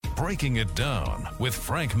Breaking It Down with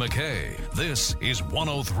Frank MacKay. This is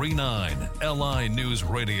 1039 LI News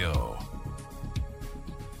Radio.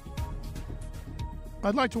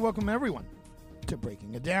 I'd like to welcome everyone to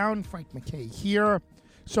Breaking It Down. Frank MacKay here.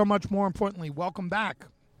 So much more importantly, welcome back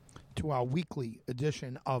to our weekly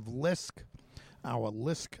edition of LISK, our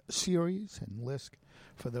LISK series. And LISK,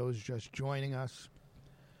 for those just joining us,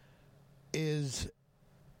 is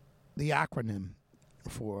the acronym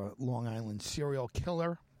for Long Island serial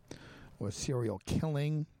killer or serial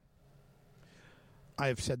killing. I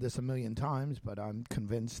have said this a million times, but I'm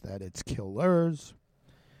convinced that it's killers.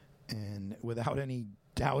 And without any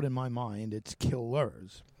doubt in my mind, it's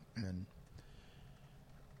killers. And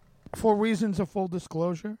for reasons of full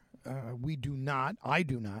disclosure, I do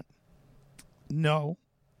not know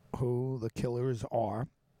who the killers are.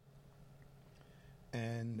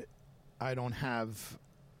 And I don't have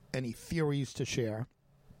any theories to share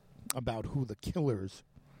about who the killers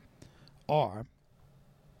are.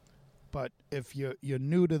 But if you're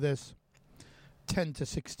new to this, 10 to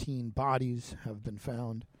 16 bodies have been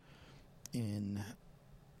found in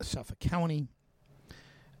Suffolk County,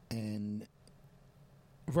 and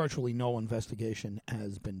virtually no investigation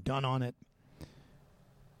has been done on it.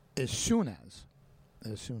 As soon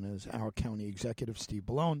as our county executive, Steve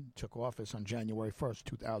Bellone, took office on January 1st,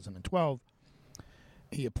 2012,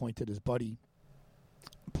 he appointed his buddy,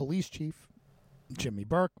 police chief, Jimmy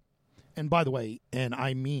Burke. And by the way, and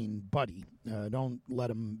I mean buddy, don't let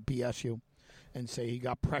him BS you and say he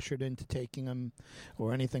got pressured into taking him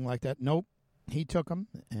or anything like that. Nope, he took him,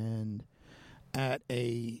 and at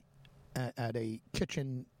a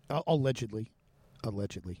kitchen, allegedly, at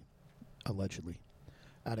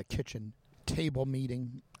a kitchen table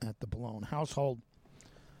meeting at the Bellone household,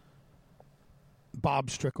 Bob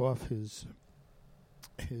Strickoff, his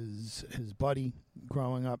buddy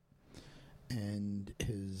growing up, and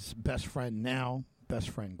his best friend now, best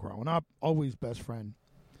friend growing up, always best friend,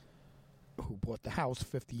 who bought the house,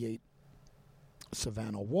 58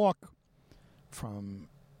 Savannah Walk, from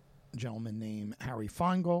a gentleman named Harry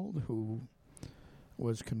Feingold, who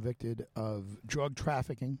was convicted of drug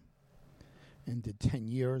trafficking and did 10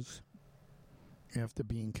 years after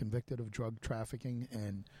being convicted of drug trafficking,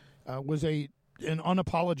 and was an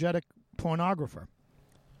unapologetic pornographer,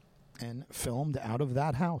 and filmed out of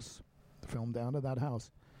that house.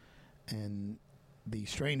 And the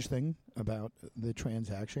strange thing about the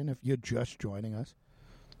transaction, if you're just joining us,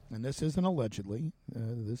 and this isn't allegedly,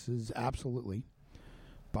 this is absolutely,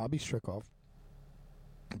 Bobby Strickoff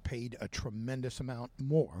paid a tremendous amount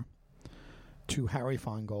more to Harry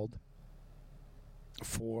Feingold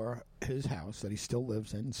for his house that he still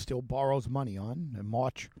lives in, still borrows money on. In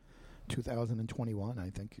March 2021, I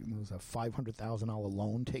think it was a $500,000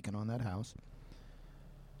 loan taken on that house.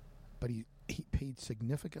 But he paid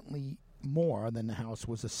significantly more than the house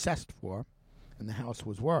was assessed for and the house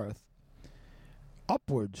was worth,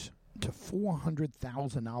 upwards to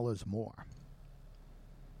 $400,000 more.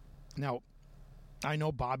 Now, I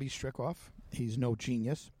know Bobby Strickoff, he's no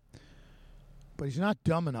genius, but he's not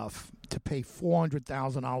dumb enough to pay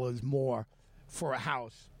 $400,000 more for a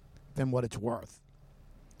house than what it's worth.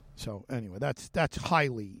 So anyway, that's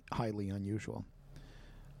highly, highly unusual.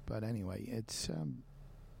 But anyway, it's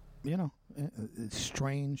it's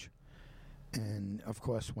strange. And of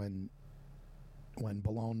course, when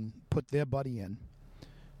Bellone put their buddy in,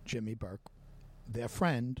 Jimmy Burke, their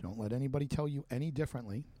friend, don't let anybody tell you any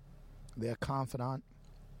differently, their confidant,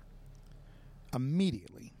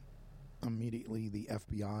 immediately the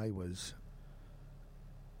FBI was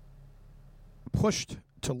pushed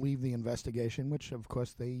to leave the investigation, which of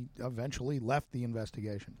course they eventually left the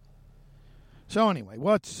investigation. So anyway,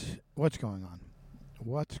 what's going on?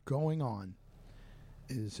 What's going on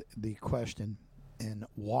is the question, and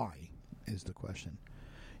why is the question.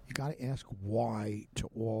 You got to ask why to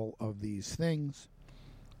all of these things.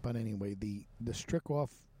 But anyway, the Strickoff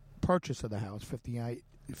purchase of the house, 58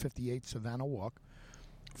 Savannah Walk,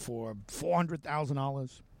 for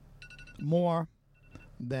 $400,000 more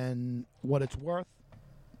than what it's worth,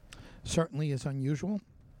 certainly is unusual.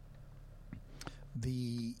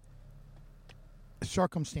 The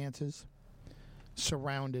circumstances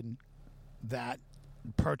surrounding that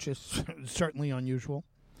purchase certainly unusual.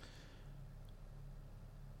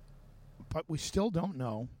 But we still don't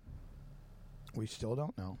know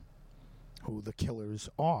who the killers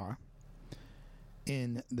are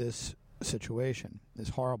in this situation, this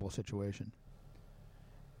horrible situation.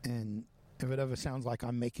 And if it ever sounds like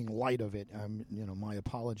I'm making light of it, my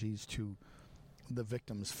apologies to the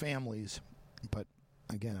victims' families. But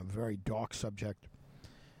again, a very dark subject,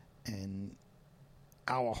 and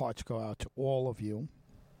our hearts go out to all of you.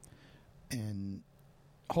 And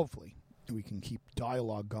hopefully we can keep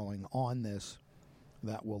dialogue going on this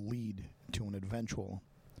that will lead to an eventual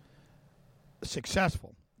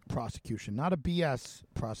successful prosecution, not a BS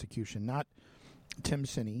prosecution, not Tim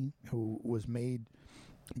Sinney, who was made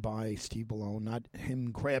by Steve Ballone, not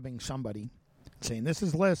him grabbing somebody, saying, this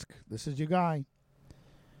is LISK, this is your guy.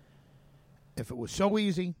 If it was so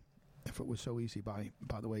easy, by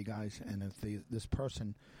the way, guys, and if this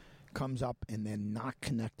person comes up and they're not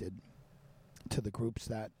connected to the groups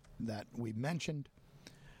that we mentioned,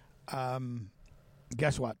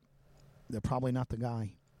 guess what? They're probably not the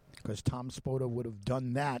guy, because Tom Spota would have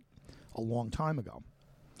done that a long time ago.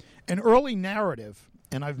 An early narrative,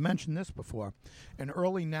 and I've mentioned this before, an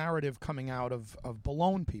early narrative coming out of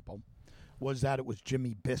Ballone people was that it was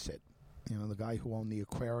Jimmy Bissett, the guy who owned the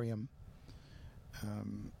aquarium,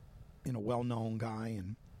 well-known guy,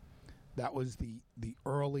 and that was the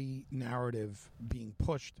early narrative being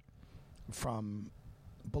pushed from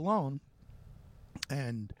Ballone,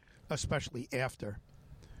 and especially after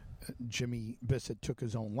Jimmy Bissett took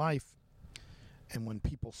his own life. And when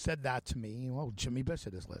people said that to me, well, Jimmy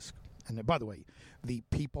Bissett is LISK. And by the way, the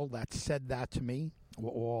people that said that to me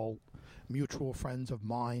were all mutual friends of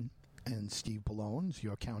mine and Steve Ballone's,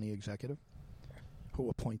 your county executive, who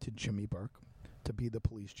appointed Jimmy Burke to be the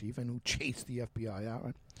police chief and who chased the FBI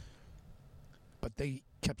out. But they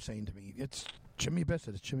kept saying to me, it's Jimmy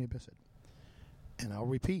Bissett, it's Jimmy Bissett. And I'll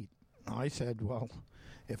repeat, I said, well,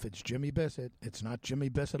 if it's Jimmy Bissett, it's not Jimmy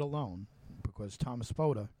Bissett alone, because Tom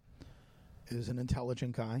Spota is an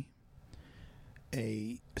intelligent guy,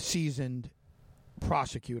 a seasoned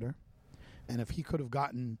prosecutor, and if he could have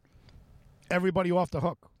gotten everybody off the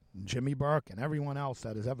hook, Jimmy Burke and everyone else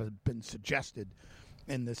that has ever been suggested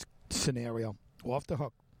in this scenario, off the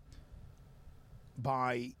hook,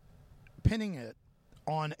 by pinning it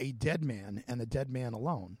on a dead man and a dead man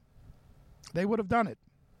alone, they would have done it.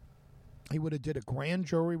 He would have did a grand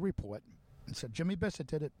jury report and said, Jimmy Bissett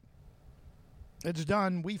did it. It's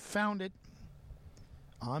done. We found it.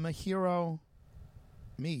 I'm a hero.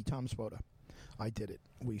 Me, Tom Spota. I did it.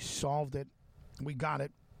 We solved it. We got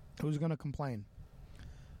it. Who's going to complain?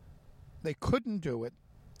 They couldn't do it,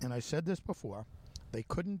 and I said this before, they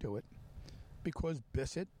couldn't do it because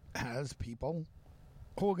Bissett has people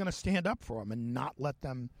who are going to stand up for him and not let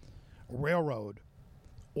them railroad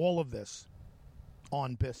all of this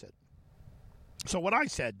on Bissett. So what I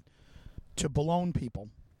said to Ballone people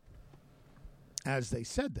as they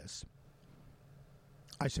said this,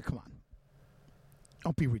 I said, come on,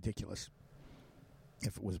 don't be ridiculous.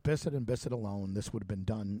 If it was Bissett and Bissett alone, this would have been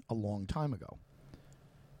done a long time ago.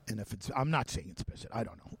 And if it's, I'm not saying it's Bissett, I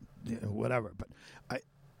don't know, whatever, but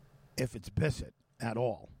if it's Bissett at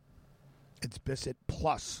all, it's Bissett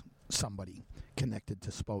plus somebody connected to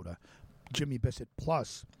Spota, Jimmy Bissett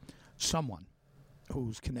plus someone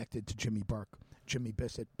who's connected to Jimmy Burke, Jimmy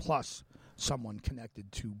Bissett plus someone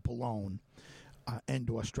connected to Ballone and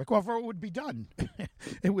or Strickland, or it would be done.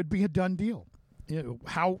 It would be a done deal.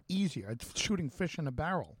 How easier? It's shooting fish in a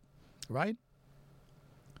barrel, right?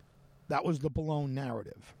 That was the Ballone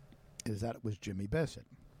narrative, is that it was Jimmy Bissett.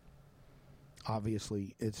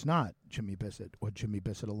 Obviously, it's not Jimmy Bissett or Jimmy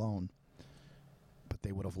Bissett alone. But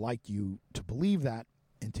they would have liked you to believe that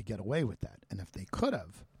and to get away with that. And if they could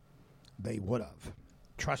have, they would have.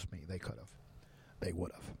 Trust me, they could have. They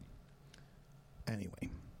would have.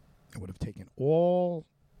 Anyway, it would have taken all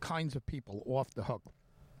kinds of people off the hook.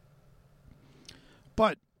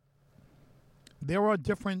 But there are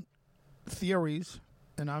different theories,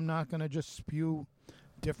 and I'm not going to just spew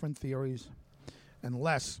different theories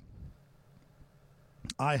unless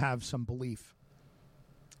I have some belief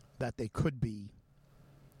that they could be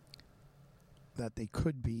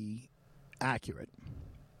accurate.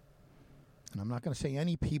 And I'm not going to say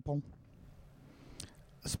any people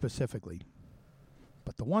specifically,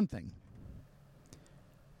 but the one thing,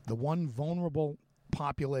 the one vulnerable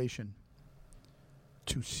population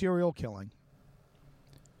to serial killing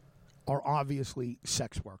are obviously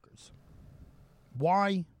sex workers.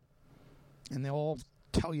 Why? And they'll all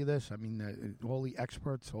tell you this. I mean, all the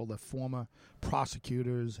experts, all the former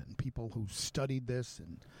prosecutors and people who studied this,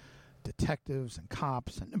 and detectives and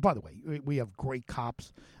cops. And by the way, we have great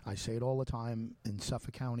cops. I say it all the time in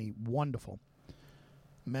Suffolk County. Wonderful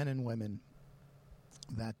men and women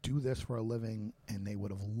that do this for a living, and they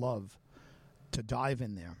would have loved to dive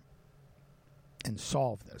in there and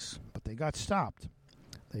solve this. But they got stopped.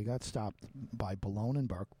 They got stopped by Ballone and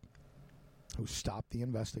Burke, who stopped the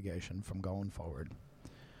investigation from going forward,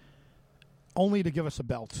 only to give us a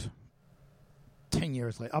belt 10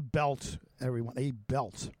 years later. A belt, everyone, a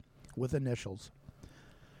belt with initials.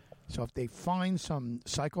 So if they find some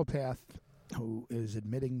psychopath who is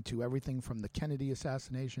admitting to everything from the Kennedy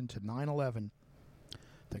assassination to 9/11,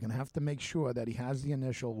 they're going to have to make sure that he has the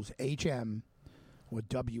initials HM or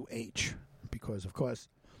WH, because, of course,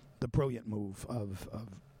 the brilliant move of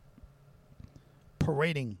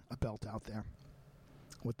parading a belt out there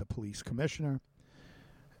with the police commissioner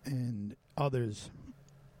and others,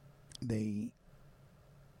 they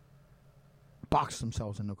box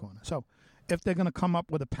themselves in the corner. So if they're going to come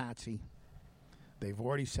up with a patsy, they've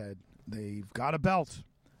already said they've got a belt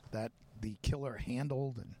that the killer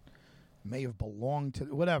handled and may have belonged to,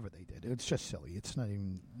 whatever they did. It's just silly. It's not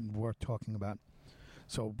even worth talking about.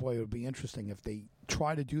 So, boy, it would be interesting if they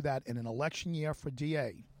try to do that in an election year for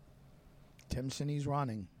DA. Tim Sinney's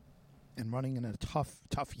running, and running in a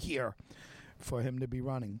tough year for him to be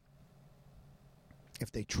running.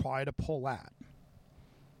 If they try to pull that,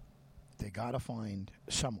 they got to find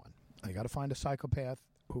someone. They got to find a psychopath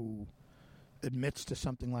who admits to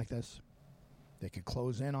something like this. They could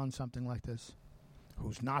close in on something like this,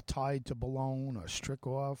 who's not tied to Balone or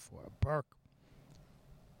Strickoff or Burke,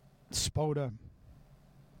 Spoda.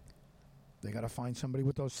 They got to find somebody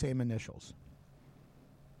with those same initials.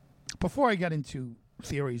 Before I get into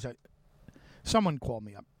theories, someone called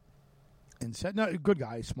me up and said, no, good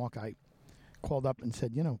guy, smart guy, called up and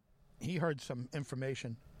said, he heard some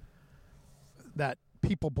information that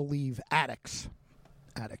people believe addicts,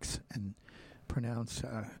 and pronounce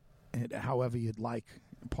it however you'd like,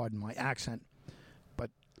 pardon my accent, but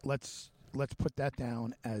let's put that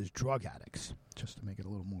down as drug addicts, just to make it a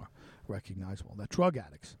little more recognizable, that drug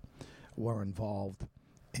addicts were involved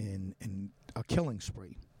in a killing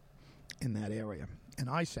spree in that area. And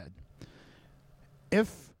I said,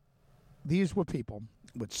 if these were people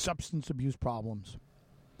with substance abuse problems,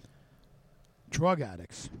 drug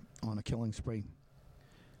addicts on a killing spree,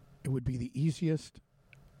 it would be the easiest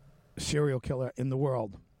serial killer in the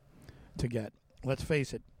world to get. Let's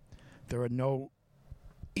face it, there are no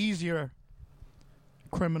easier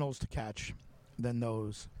criminals to catch than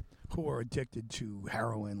those who are addicted to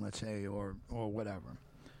heroin, let's say, or whatever.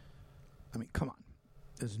 I mean, come on.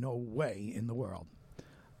 There's no way in the world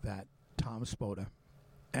that Tom Spoda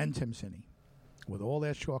and Tim Sinney, with all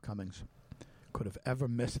their shortcomings, could have ever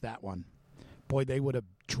missed that one. Boy, they would have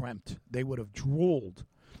dreamt, they would have drooled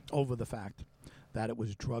over the fact that it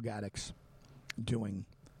was drug addicts doing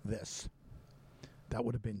this. That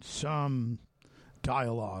would have been some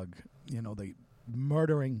dialogue, the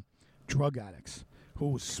murdering drug addicts who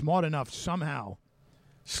was smart enough, somehow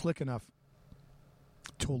slick enough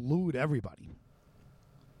to elude everybody.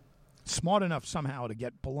 Smart enough somehow to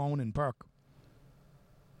get Balone and Burke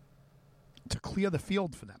to clear the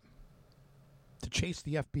field for them, to chase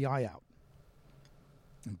the FBI out.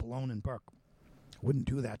 And Balone and Burke wouldn't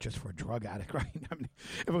do that just for a drug addict, right? I mean,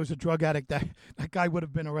 if it was a drug addict, that guy would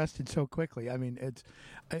have been arrested so quickly. I mean, it's,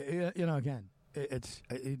 again,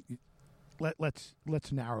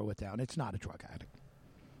 let's narrow it down. It's not a drug addict.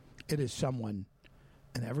 It is someone,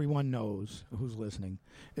 and everyone knows who's listening,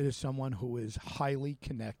 it is someone who is highly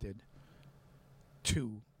connected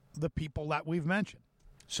to the people that we've mentioned.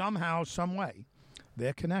 Somehow, some way,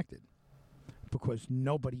 they're connected because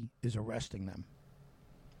nobody is arresting them.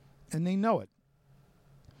 And they know it.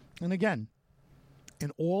 And again,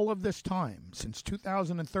 in all of this time, since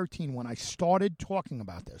 2013, when I started talking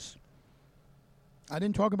about this, I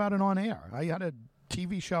didn't talk about it on air. I had a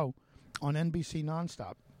TV show on NBC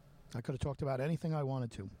nonstop. I could have talked about anything I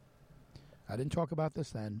wanted to. I didn't talk about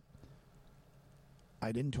this then.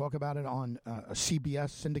 I didn't talk about it on a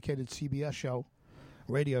syndicated CBS show,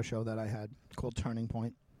 radio show that I had called Turning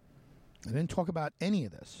Point. I didn't talk about any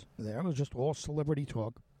of this. There was just all celebrity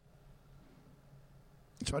talk.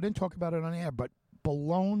 So I didn't talk about it on air, but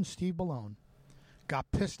Steve Balone,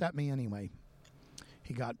 got pissed at me anyway.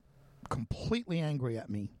 He got completely angry at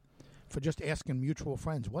me for just asking mutual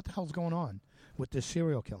friends, what the hell's going on with this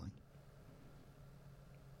serial killing?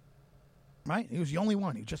 Right? He was the only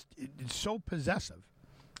one. He just is so possessive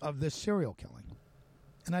of this serial killing.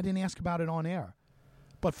 And I didn't ask about it on air.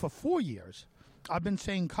 But for 4 years, I've been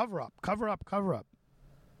saying cover up, cover up, cover up.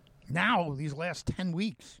 Now, these last 10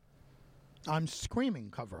 weeks, I'm screaming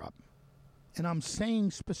cover up. And I'm saying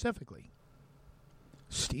specifically,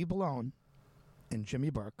 Steve Balone and Jimmy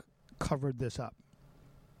Burke covered this up.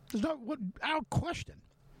 There's no without question.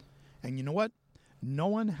 And you know what? No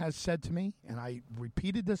one has said to me, and I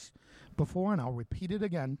repeated this before and I'll repeat it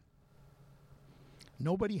again,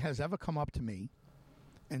 nobody has ever come up to me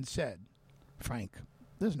and said, Frank,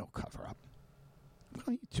 there's no cover up. What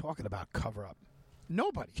are you talking about, cover up?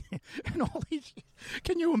 Nobody. In all these,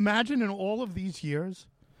 can you imagine in all of these years,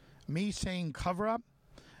 me saying cover up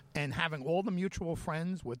and having all the mutual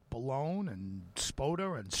friends with Ballone and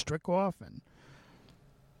Spoda and Strickoff and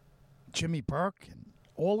Jimmy Burke and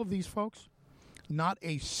all of these folks, not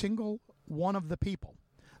a single one of the people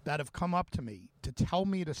that have come up to me to tell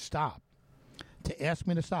me to stop, to ask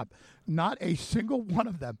me to stop, not a single one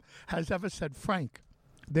of them has ever said, Frank,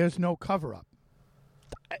 there's no cover-up.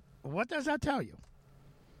 What does that tell you?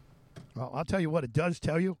 Well, I'll tell you what it does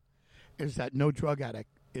tell you is that no drug addict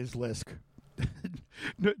is LISK.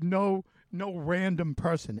 No random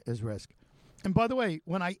person is LISK. And by the way,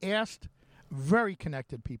 when I asked very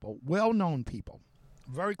connected people, well-known people,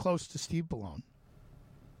 very close to Steve Ballone,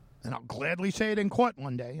 and I'll gladly say it in court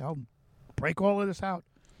one day. I'll break all of this out.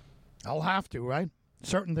 I'll have to, right?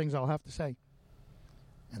 Certain things I'll have to say.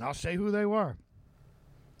 And I'll say who they were.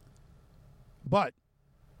 But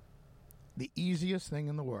the easiest thing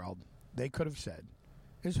in the world they could have said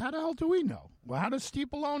is, how the hell do we know? Well, how does Steve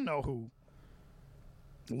Ballone know who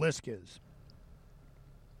LISK is?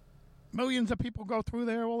 Millions of people go through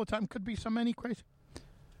there all the time. Could be so many crazy.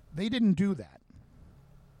 They didn't do that.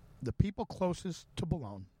 The people closest to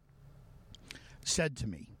Ballone said to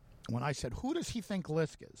me, when I said, who does he think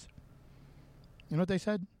LISK is? You know what they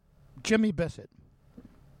said? Jimmy Bissett.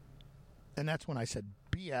 And that's when I said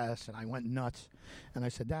BS, and I went nuts. And I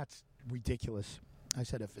said, that's ridiculous. I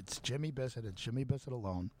said, if it's Jimmy Bissett, it's Jimmy Bissett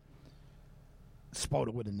alone.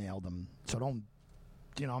 Spoda would have nailed him. So don't,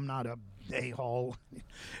 I'm not a a-hole.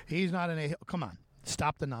 He's not an a-hole. Come on.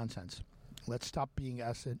 Stop the nonsense. Let's stop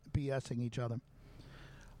BSing each other.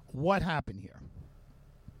 What happened here?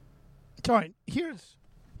 All right, here's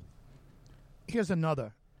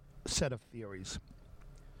another set of theories.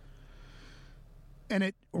 And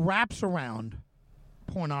it wraps around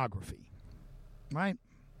pornography, right?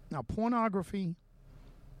 Now, pornography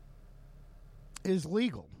is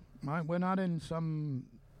legal, right? We're not in some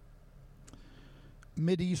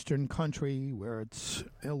Mideastern country where it's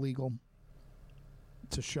illegal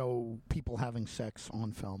to show people having sex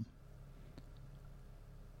on film.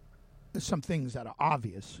 There's some things that are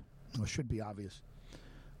obvious, or should be obvious,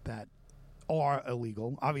 that are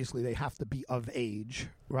illegal. Obviously, they have to be of age,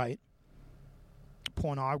 right?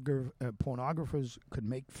 Pornographers could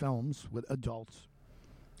make films with adults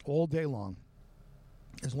all day long,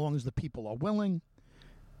 as long as the people are willing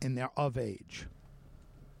and they're of age.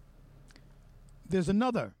 There's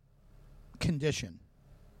another condition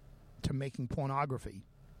to making pornography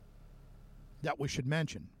that we should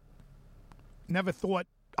mention. Never thought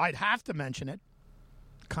I'd have to mention it.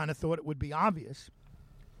 Kind of thought it would be obvious.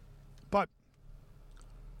 But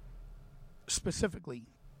specifically,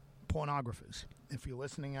 pornographers, if you're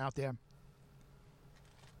listening out there,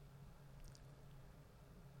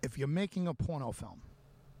 if you're making a porno film,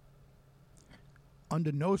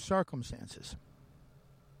 under no circumstances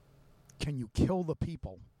can you kill the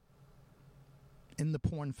people in the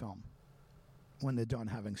porn film when they're done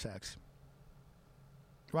having sex.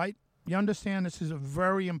 Right? You understand this is a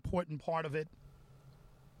very important part of it.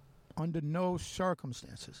 Under no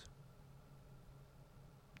circumstances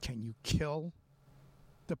can you kill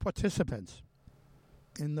the participants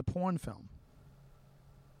in the porn film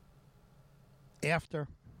after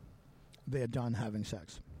they're done having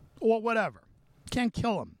sex. Or whatever. Can't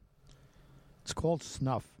kill them. It's called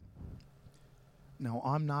snuff. Now,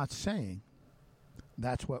 I'm not saying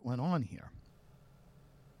that's what went on here.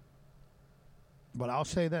 But I'll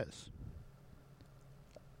say this.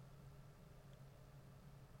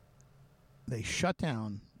 They shut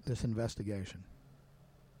down this investigation.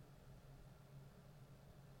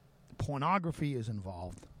 Pornography is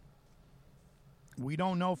involved. We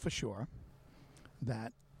don't know for sure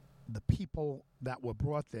that the people that were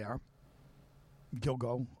brought there,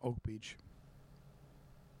 Gilgo, Oak Beach,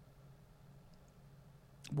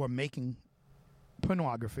 were making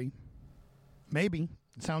pornography. Maybe.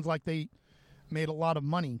 It sounds like they made a lot of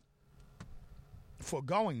money for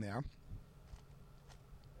going there.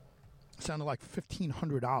 It sounded like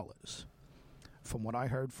 $1,500 from what I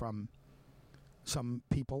heard from some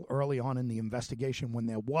people early on in the investigation, when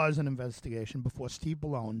there was an investigation before Steve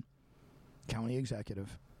Ballone, county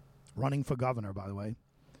executive, running for governor, by the way,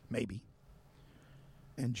 maybe,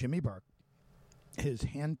 and Jimmy Burke, his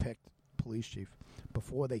hand-picked police chief,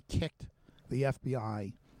 before they kicked the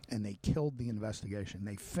FBI and they killed the investigation.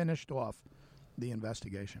 They finished off the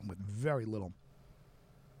investigation with very little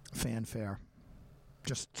fanfare.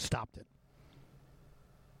 Just stopped it.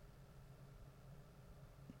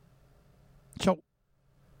 So,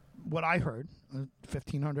 what I heard,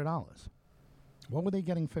 $1,500. What were they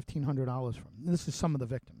getting $1,500 from? This is some of the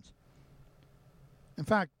victims. In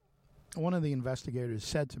fact, one of the investigators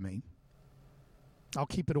said to me, I'll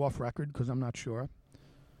keep it off record because I'm not sure,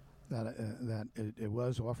 that it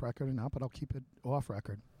was off record or not, but I'll keep it off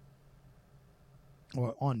record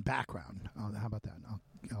or on background. How about that?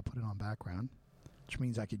 I'll put it on background, which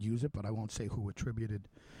means I could use it, but I won't say who it's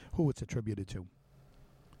attributed to.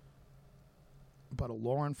 But a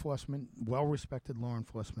law enforcement, well-respected law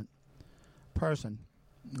enforcement person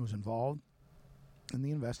who was involved in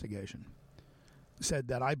the investigation said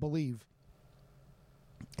that I believe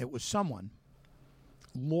it was someone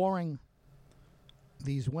luring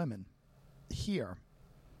these women here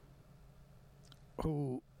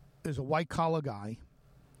who is a white-collar guy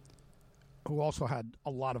who also had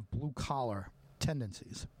a lot of blue-collar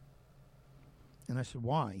tendencies. And I said,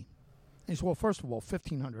 why? He said, well, first of all,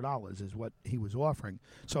 $1,500 is what he was offering.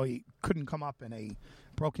 So he couldn't come up in a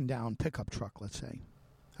broken-down pickup truck, let's say.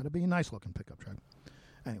 That'd be a nice-looking pickup truck.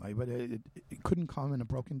 Anyway, but it couldn't come in a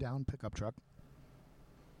broken-down pickup truck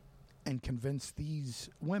and convince these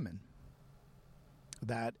women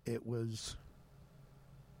that it was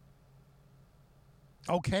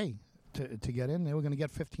okay to get in. They were going to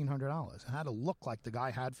get $1,500. It had to look like the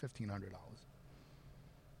guy had $1,500.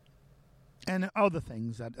 And other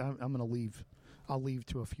things that I'm going to leave, I'll leave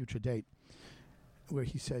to a future date, where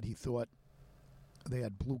he said he thought they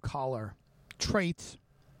had blue-collar traits,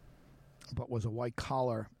 but was a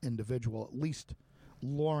white-collar individual, at least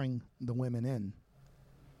luring the women in.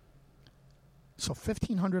 So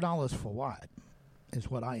 $1,500 for what, is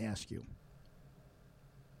what I ask you.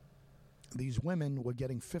 These women were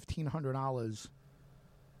getting $1,500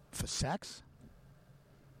 for sex?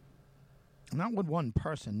 Not with one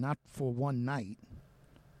person, not for one night.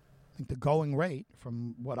 I think the going rate,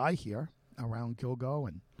 from what I hear, around Gilgo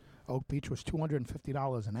and Oak Beach was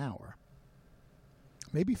 $250 an hour.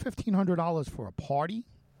 Maybe $1,500 for a party,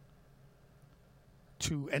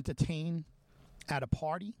 to entertain at a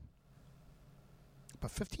party.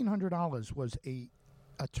 But $1,500 was a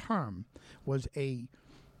term, was a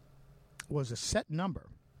set number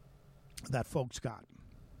that folks got,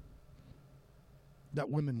 that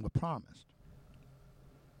women were promised.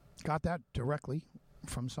 Got that directly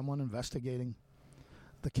from someone investigating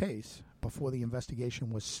the case before the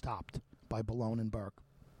investigation was stopped by Balone and Burke.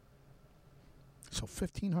 So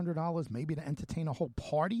 $1,500 maybe to entertain a whole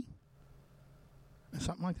party,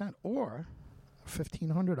 something like that, or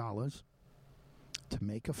 $1,500 to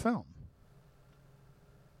make a film.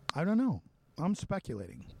 I don't know. I'm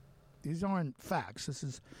speculating. These aren't facts.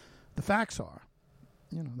 The facts are,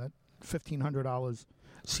 that $1,500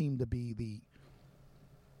 seemed to be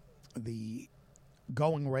the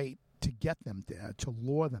going rate to get them there, to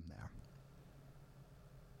lure them there.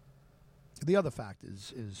 The other fact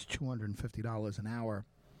is $250 an hour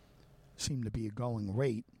seemed to be a going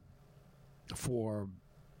rate for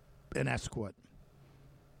an escort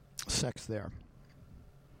sex there.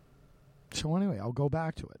 So anyway, I'll go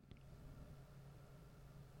back to it.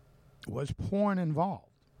 Was porn involved?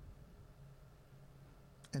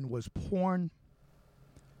 And was porn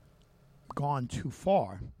gone too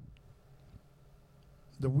far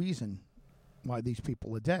the reason why these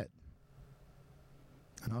people are dead?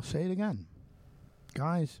 And I'll say it again.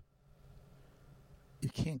 Guys, you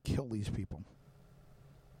can't kill these people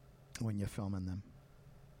when you're filming them.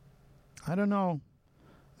 I don't know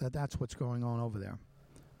that that's what's going on over there.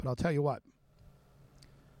 But I'll tell you what.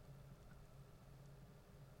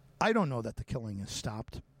 I don't know that the killing is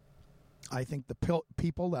stopped. I think the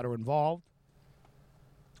people that are involved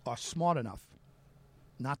are smart enough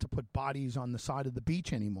not to put bodies on the side of the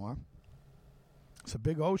beach anymore. It's a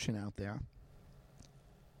big ocean out there.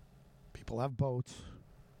 People have boats.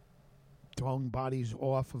 Throwing bodies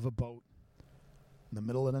off of a boat in the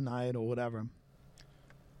middle of the night or whatever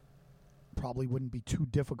probably wouldn't be too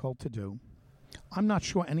difficult to do. I'm not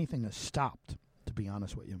sure anything has stopped, to be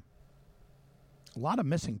honest with you. A lot of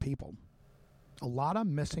missing people. A lot of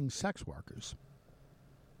missing sex workers.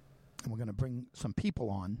 And we're going to bring some people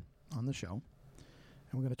on the show.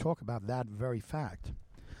 And we're going to talk about that very fact,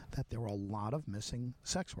 that there are a lot of missing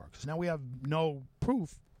sex workers. Now, we have no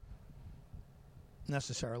proof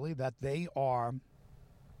necessarily that they are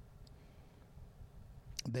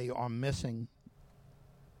missing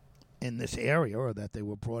in this area, or that they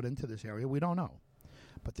were brought into this area. We don't know.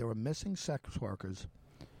 But there are missing sex workers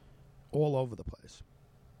all over the place.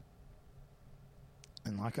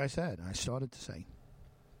 And like I said, I started to say,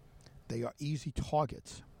 they are easy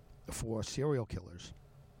targets for serial killers.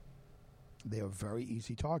 They are very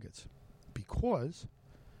easy targets because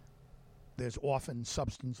there's often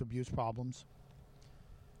substance abuse problems.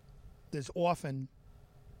 There's often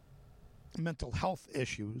mental health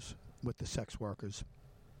issues with the sex workers.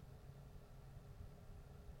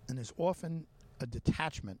 And there's often a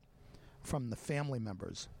detachment from the family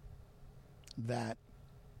members that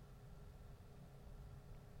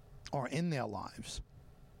are in their lives.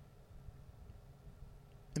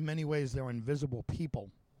 In many ways, they're invisible people.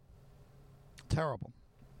 Terrible.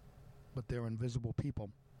 But they're invisible people.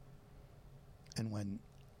 And when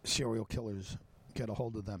serial killers get a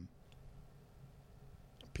hold of them,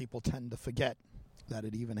 people tend to forget that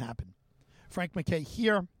it even happened. Frank MacKay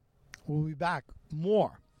here. We'll be back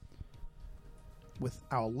more with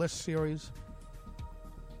our LISK series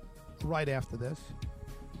right after this.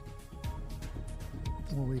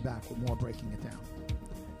 We'll be back with more Breaking It Down.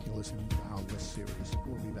 You're listening to our LISK series.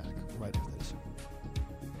 We'll be back right after this.